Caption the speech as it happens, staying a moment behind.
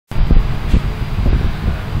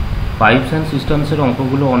Pipes and সিস্টেমসের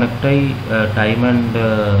অঙ্কগুলো অনেকটাই time and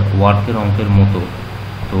ওয়ার্কের অঙ্কের মতো।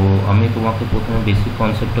 তো আমি তোমাকে প্রথমে বেসিক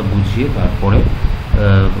কনসেপ্টটা বুঝিয়ে তারপরে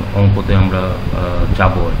অঙ্কতে আমরা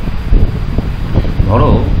যাব।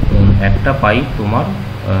 ধরো একটা পাইপ তোমার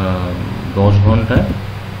 10 ঘন্টায়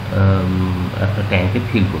একটা ট্যাঙ্কে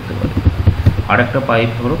ফিল করতে পারে, আর একটা পাইপ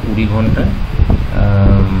ধরো 20 ঘন্টায়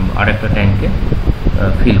আর একটা ট্যাঙ্কে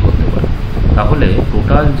ফিল করতে পারে। তাহলে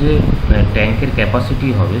টোটাল যে ট্যাঙ্কের ক্যাপাসিটি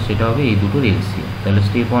হবে সেটা হবে এই দুটোর এলসিএম। তাহলে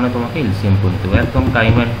স্টেপ 1-এ তোমাকে এলসিএম করে নিতে হবে, একদম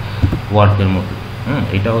টাইম অ্যান্ড ওয়ার্কের মতো।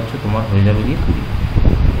 এটা হচ্ছে তোমার হয়ে যাবে গিয়ে 20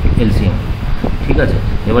 এলসিএম। ঠিক আছে,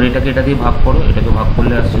 এবার এটাকে এটা দিয়ে ভাগ করো, এটাকে ভাগ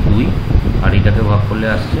করলে আসছে 2 আর এটাকে ভাগ করলে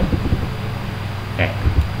আসছে 1।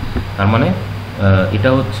 তার মানে এটা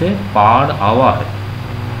হচ্ছে পার আওয়ার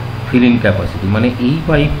ফিলিং ক্যাপাসিটি, মানে এই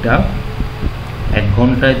পাইপটা 1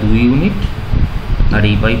 ঘন্টায় 2 ইউনিট আর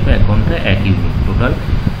এই পাইপটা 1 ঘন্টায় 1 ইউনিট। টোটাল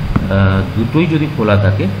দুটোই যদি খোলা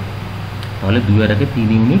থাকে তাহলে 2 আর 1-এ 3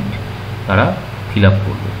 ইউনিট তারা ফিল আপ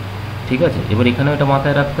করবে। ঠিক আছে, এবার এখানে এটা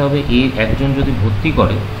মাথায় রাখতে হবে, একজন যদি ভর্তি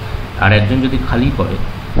করে আর একজন যদি খালি করে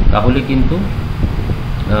তাহলে কিন্তু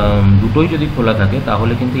দুটোই যদি খোলা থাকে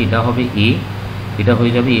তাহলে কিন্তু এটা হবে এ, এটা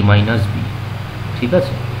হয়ে যাবে এ মাইনাস বি। ঠিক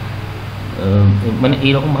আছে, মানে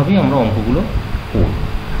এইরকমভাবেই আমরা অঙ্কগুলো করব।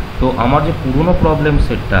 তো আমার যে পুরনো প্রবলেম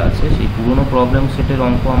সেটটা আছে সেই পুরনো প্রবলেম সেটের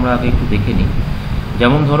অঙ্ক আমরা আগে একটু দেখে নিই।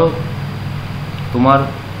 যেমন ধরো তোমার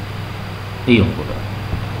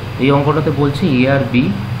এই অঙ্কটাতে বলছে এ আর বি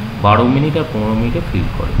 12 মিনিট আর 15 মিনিটে ফিল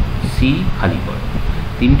করে, সি খালি করে।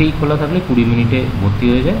 তিনটেই খোলা থাকলে 20 মিনিটে ভর্তি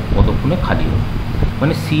হয়ে যায়, কতক্ষণে খালি হবে,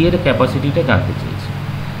 মানে সি এর ক্যাপাসিটিটা জানতে চেয়েছে।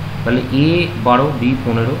 তাহলে এ 12 বি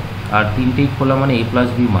 15 আর তিনটেই খোলা, মানে এ প্লাস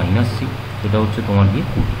বি মাইনাস সি, এটা হচ্ছে তোমার গিয়ে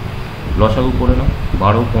 20। লসাগু করে নাও,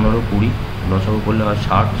 12 15 20, লসাগু করলে হয়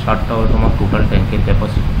 60। 60টা হলো তোমার টোটাল ট্যাঙ্কের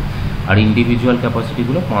ক্যাপাসিটি, আর ইন্ডিভিজুয়াল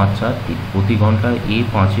ক্যাপাসিটিগুলো 5 4 3। প্রতি ঘন্টায় এ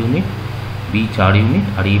 5 ইউনিট, বি 4 ইউনিট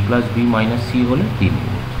আর এ প্লাস বি মাইনাস সি হলে 3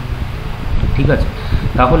 ইউনিট। ঠিক আছে,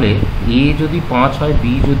 তাহলে এ যদি 5 হয়,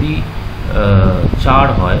 বি যদি 4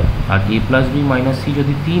 হয় আর এ প্লাস বি মাইনাস সি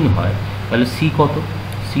যদি 3 হয়, তাহলে সি কত?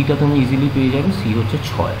 সিটা তুমি ইজিলি পেয়ে যাবে, সি হচ্ছে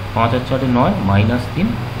 6। 5 আর 4 9 মাইনাস 3,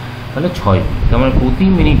 তাহলে 6 মিনিট। তার মানে প্রতি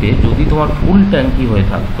মিনিটে যদি তোমার ফুল ট্যাঙ্কি হয়ে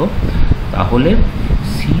থাকতো তাহলে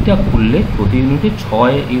সিটা খুললে প্রতি ইউনিটে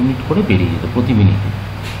 6 ইউনিট করে বেরিয়ে যেত প্রতি মিনিটে।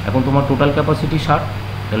 এখন তোমার টোটাল ক্যাপাসিটি 60,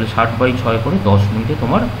 তাহলে 60/6 করে 10 মিনিটে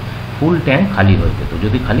তোমার ফুল ট্যাঙ্ক খালি হয়ে যেত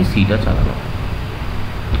যদি খালি সিটা চালানো।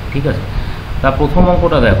 ঠিক আছে, তা প্রথম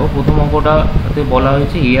অঙ্কটা দেখো। প্রথম অঙ্কটাতে বলা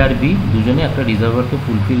হয়েছে এ আর বি দুজনে একটা রিজার্ভারকে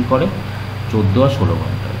ফুলফিল করে 14 আর 16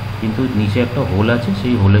 ঘন্টায়, কিন্তু নিচে একটা হোল আছে,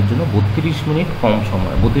 সেই হোলের জন্য 32 মিনিট কম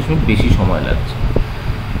সময়, 32 মিনিট বেশি সময় লাগছে।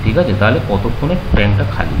 ঠিক আছে, তাহলে কতক্ষণে ট্যাঙ্কটা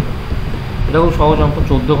খালি হবে? এটা খুব সহজ অঙ্ক,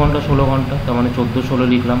 14 ঘন্টা 16 ঘন্টা, তার মানে 14 16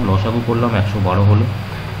 লিখলাম, লসাগু করলাম, 112 হলো।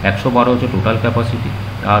 112 হচ্ছে টোটাল ক্যাপাসিটি,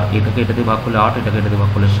 আর এটাকে এটাতে ভাগ করলে 8, এটাকে এটাতে ভাগ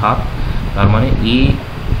করলে 7। তার মানে এ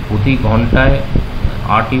প্রতি ঘন্টায়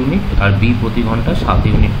 8 ইউনিট আর বি প্রতি ঘন্টায় 7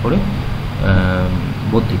 ইউনিট করে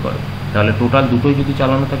ভর্তি করে। তাহলে টোটাল দুটোই যদি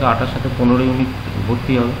চালানো থাকে 8 এর সাথে 15 ইউনিট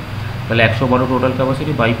ভর্তি হবে। তাহলে 112 টোটাল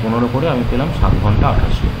ক্যাপাসিটি বাই 15 করে আমি পেলাম 7 ঘন্টা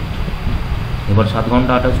 28 মিনিট। এবার 7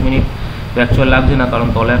 ঘন্টা 28 মিনিট তো অ্যাকচুয়াল লাগছে না, কারণ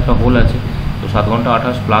তলে একটা হোল আছে। তো 7 ঘন্টা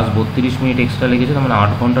 28 প্লাস 32 মিনিট এক্সট্রা লেগেছে, তার মানে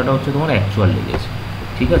 8 ঘন্টাটা হচ্ছে তোমার অ্যাকচুয়াল লেগেছে।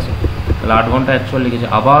 ঠিক আছে, তাহলে 8 ঘন্টা অ্যাকচুয়াল লেগেছে।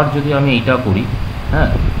 আবার যদি আমি এইটা করি,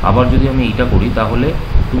 আবার যদি আমি এইটা করি তাহলে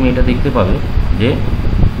তুমি এটা দেখতে পাবে যে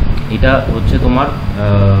এটা হচ্ছে তোমার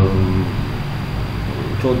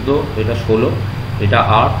 14, এটা 16, এটা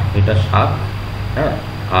 8, এটা 7,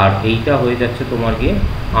 আর এইটা হয়ে যাচ্ছে তোমার গিয়ে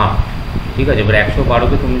 8। ঠিক আছে, এবার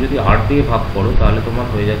 112কে তুমি যদি 8 দিয়ে ভাগ করো তাহলে তোমার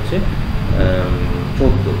হয়ে যাচ্ছে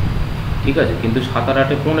 14। ঠিক আছে, কিন্তু 7 আর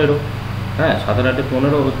 8-এ 15, 7 আর 8-এ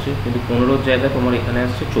 15 হচ্ছে, কিন্তু 15-র জায়গায় তোমার এখানে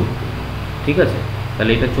আসছে 14। ঠিক আছে,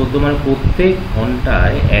 তাহলে এটা 14 মানে প্রত্যেক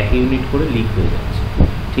ঘন্টায় 1 ইউনিট করে লিক হয়ে যাচ্ছে।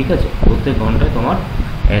 ঠিক আছে, প্রত্যেক ঘন্টায় তোমার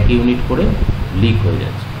 1 ইউনিট করে লিক হয়ে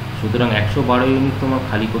যাচ্ছে। সুতরাং 112 ইউনিট তোমার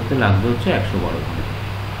খালি করতে লাগবে হচ্ছে 112 ঘন্টা।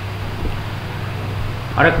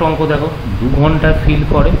 আর একটা অঙ্ক দেখো, 2 ঘন্টায় ফিল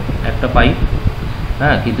করে একটা পাইপ,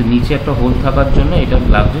 কিন্তু নিচে একটা হোল থাকার জন্য এটা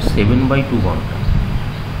লাগছে 7/2 ঘন্টা।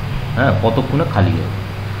 কতক্ষণে খালি হবে?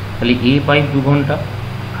 তাহলে এ পাইপ 2 ঘন্টা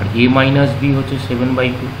আর এ মাইনাস বি হচ্ছে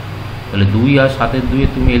 7/2, তাহলে 2 আর 7-এর 2-এ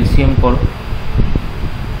তুমি এলসিএম করো,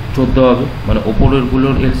 14 হবে। মানে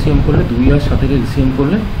ওপরেরগুলোর এলসিএম করলে 2 আর 7-এর এলসিএম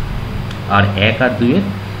করলে আর 1 আর 2-এর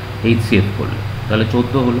এইচসিএফ করলে তাহলে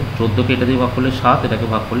 14 হলো। 14কে এটা দিয়ে ভাগ করলে 7, এটাকে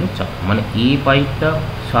ভাগ করলে 4, মানে এ পাইপটা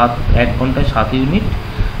 1 ঘন্টায় 7 ইউনিট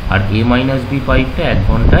আর এ মাইনাস বি পাইপটা 1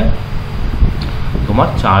 ঘন্টায় তোমার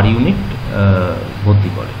 4 ইউনিট ভর্তি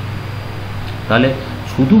করে। তাহলে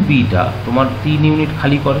শুধু বিটা তোমার 3 ইউনিট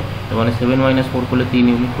খালি করে, মানে 7 - 4 করলে 3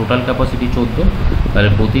 ইউনিট, টোটাল ক্যাপাসিটি 14, তাহলে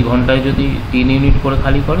প্রতি ঘন্টায় যদি 3 ইউনিট করে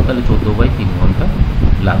খালি করে তাহলে 14/3 ঘন্টা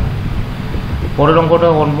লাগবে। পরের অঙ্কটা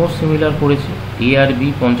অলমোস্ট সিমিলার করেছে। এ আর বি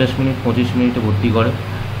 50 মিনিট 25 মিনিটে ভর্তি করে,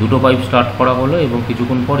 দুটো পাইপ স্টার্ট করা হলো এবং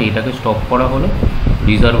কিছুক্ষণ পর এটাকে স্টপ করা হলো,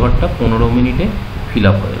 রিজার্ভারটা 15 মিনিটে ফিল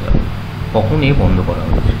আপ হয়ে গেল। কখন এ বন্ধ করা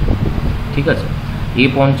হয়েছে? ঠিক আছে, এ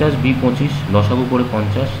 50 বি 25, লসাগু করে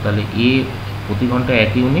 50, তাহলে এ প্রতি ঘন্টায়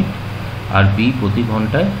 1 ইউনিট আর বি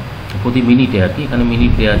প্রতি মিনিটে আর কি, এখানে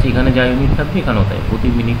মিনিট দেওয়া আছে, এখানে যা ইউনিট থাকবে এখানেও তাই, প্রতি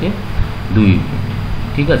মিনিটে 2 ইউনিট।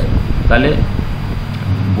 ঠিক আছে, তাহলে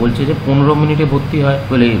বলছে যে 15 মিনিটে ভর্তি হয়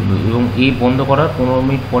বলে, এবং এ বন্ধ করার 15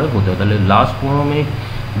 মিনিট পরে ভর্তি হয়, তাহলে লাস্ট 15 মিনিট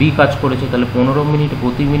বি কাজ করেছে, তাহলে 15 মিনিট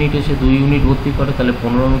প্রতি মিনিটে সে 2 ইউনিট ভর্তি করে, তাহলে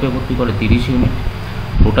 15 মিনিটে ভর্তি করে 30 ইউনিট,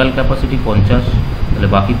 টোটাল ক্যাপাসিটি 50, তাহলে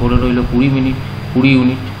বাকি পড়ে রইল 20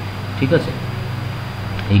 ইউনিট। ঠিক আছে,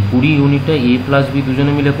 এই 20 ইউনিটটা এ প্লাস বি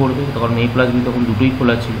দুজনে মিলে করবে, কারণ এ প্লাস বি তখন দুটোই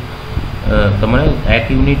খোলা ছিল, তার মানে 1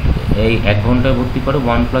 ইউনিট এই 1 ঘন্টায় ভর্তি করে,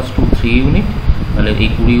 1 + 2 3 ইউনিট, তাহলে এই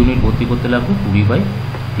 20 ইউনিট ভর্তি করতে লাগবে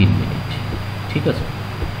 20/3 মিনিট। ঠিক আছে,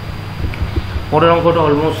 পরের অঙ্কটা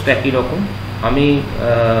অলমোস্ট একই রকম। আমি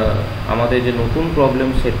আমাদের যে নতুন প্রবলেম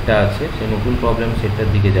সেটটা আছে সেই নতুন প্রবলেম সেটটার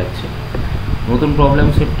দিকে যাচ্ছি। নতুন প্রবলেম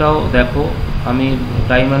সেটটাও দেখো, আমি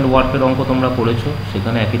টাইম অ্যান্ড ওয়ার্কের অঙ্ক তোমরা করেছো,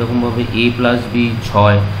 সেখানে একই রকমভাবে এ plus B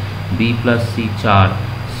 6, B plus C 4,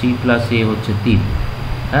 C plus এ হচ্ছে 3।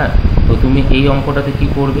 হ্যাঁ, তো তুমি এই অঙ্কটাতে কি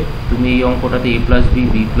করবে? তুমি এই অঙ্কটাতে এ plus B,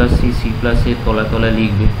 B plus C, C plus এর তলায়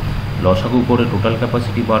লিখবে, লসাগু করে টোটাল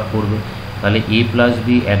ক্যাপাসিটি বার করবে। তাহলে এ প্লাস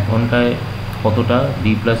বি 1 ঘন্টায় কতটা,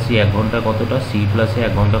 বি প্লাস সি 1 ঘন্টায় কতটা, সি প্লাস এ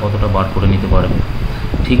 1 ঘন্টায় কতটা বার করে নিতে পারবে।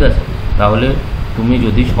 ঠিক আছে, তাহলে তুমি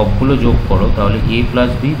যদি সবগুলো যোগ করো তাহলে এ plus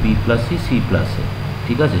B, B plus C, C plus এ,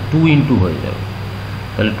 ঠিক আছে, 2 × হয়ে যাবে।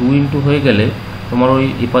 তাহলে 2 × হয়ে গেলে তোমার ওই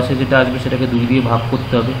এপাশে যেটা আসবে সেটাকে 2 দিয়ে ভাগ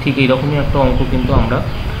করতে হবে। ঠিক এইরকমই একটা অঙ্ক কিন্তু আমরা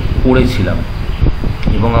করেছিলাম,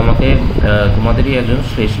 এবং আমাকে তোমাদেরই একজন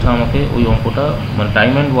শ্রেষ্ঠ আমাকে ওই অঙ্কটা, মানে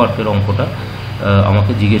টাইম অ্যান্ড ওয়ার্কের অঙ্কটা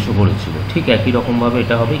আমাকে জিজ্ঞেসও করেছিল। ঠিক একই রকমভাবে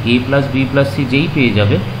এটা হবে, এ প্লাস বি প্লাস সি যেই পেয়ে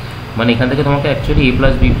যাবে, মানে এখান থেকে তোমাকে অ্যাকচুয়ালি এ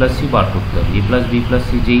প্লাস বি প্লাস সি বার করতে হবে। এ প্লাস বি প্লাস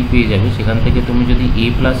সি যেই পেয়ে যাবে সেখান থেকে তুমি যদি এ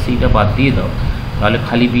প্লাস সিটা বাদ দিয়ে দাও তাহলে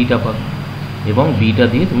খালি বিটা পাবে, এবং বিটা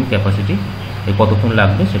দিয়ে তুমি ক্যাপাসিটি কতক্ষণ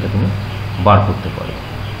লাগবে সেটা তুমি বার করতে পারবে।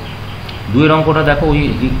 2-এর অঙ্কটা দেখো, ওই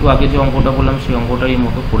একটু আগে যে অঙ্কটা বললাম সেই অঙ্কটারই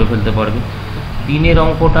মতো করে ফেলতে পারবে। 3-এর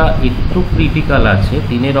অঙ্কটা একটু ক্রিটিক্যাল আছে।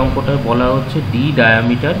 3-এর অঙ্কটায় বলা হচ্ছে ডি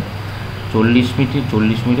ডায়ামিটার 40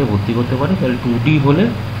 মিনিটে ভর্তি করতে পারে, তাহলে 2D হলে,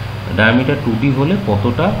 ডায়ামিটার 2D হলে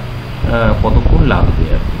কতক্ষণ লাগবে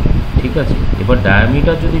আর কি। ঠিক আছে, এবার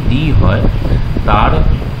ডায়ামিটার যদি ডি হয়, তার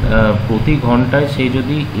প্রতি ঘন্টায় সে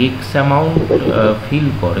যদি এক্স অ্যামাউন্ট ফিল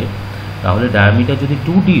করে, তাহলে ডায়ামিটার যদি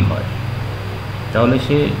 2D হয় তাহলে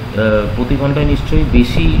সে প্রতি ঘন্টায় নিশ্চয়ই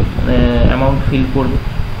বেশি অ্যামাউন্ট ফিল করবে,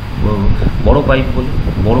 বড় পাইপ বলে,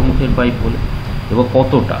 বড় মুখের পাইপ বলে, এবং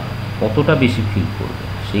কতটা বেশি ফিল করবে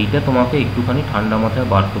সেইটা তোমাকে একটুখানি ঠান্ডা মাথায়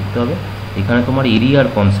বার করতে হবে। এখানে তোমার এরিয়ার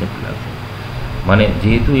কনসেপ্ট লাগবে, মানে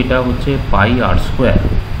যেহেতু এটা হচ্ছে πr²,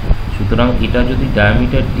 সুতরাং এটা যদি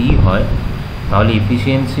ডায়ামিটার ডি হয় তাহলে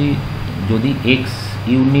এফিসিয়েন্সি যদি এক্স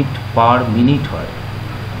ইউনিট পার মিনিট হয়,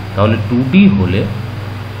 তাহলে 2D হলে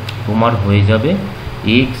তোমার হয়ে যাবে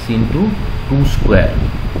এক্স × 2²।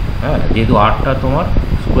 হ্যাঁ, যেহেতু আরটা তোমার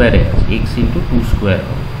স্কোয়ারে আছে, এক্স × 2²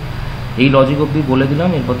 হবে। এই লজিক অবধি বলে দিলাম,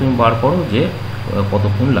 এরপর তুমি বার করো যে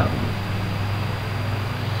কতক্ষণ লাগবে।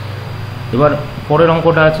 এবার পরের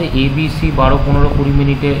অঙ্কটা আছে এ বি সি 12, 15, 20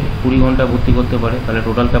 মিনিটে 20 ঘন্টা ভর্তি করতে পারে, তাহলে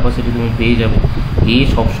টোটাল ক্যাপাসিটি তুমি পেয়ে যাবে। এ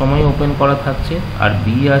সবসময় ওপেন করা থাকছে, আর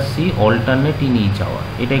B R C alternate in each hour.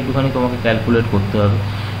 এটা একটুখানি তোমাকে ক্যালকুলেট করতে হবে।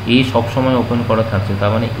 এ সবসময় ওপেন করা থাকছে,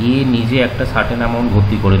 তার মানে এ নিজে একটা সার্টেন অ্যামাউন্ট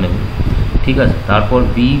ভর্তি করে নেবে। ঠিক আছে, তারপর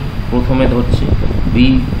বি প্রথমে ধরছে, বি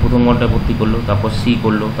প্রথম ঘন্টায় ভর্তি করলো, তারপর সি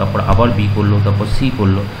করলো, তারপর আবার বি করলো, তারপর সি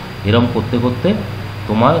করলো, এরকম করতে করতে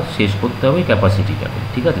তোমার শেষ করতে হবে ক্যাপাসিটিটাকে।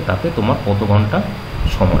 ঠিক আছে, তাতে তোমার কত ঘন্টা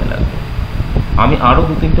সময় লাগবে। আমি আরও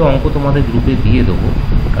 2-3টে অঙ্ক তোমাদের গ্রুপে দিয়ে দেবো,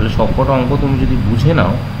 তাহলে সবকটা অঙ্ক তুমি যদি বুঝে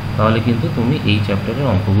নাও তাহলে কিন্তু তুমি এই চ্যাপ্টারের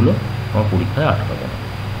অঙ্কগুলো তোমার পরীক্ষায় আটকাবে না।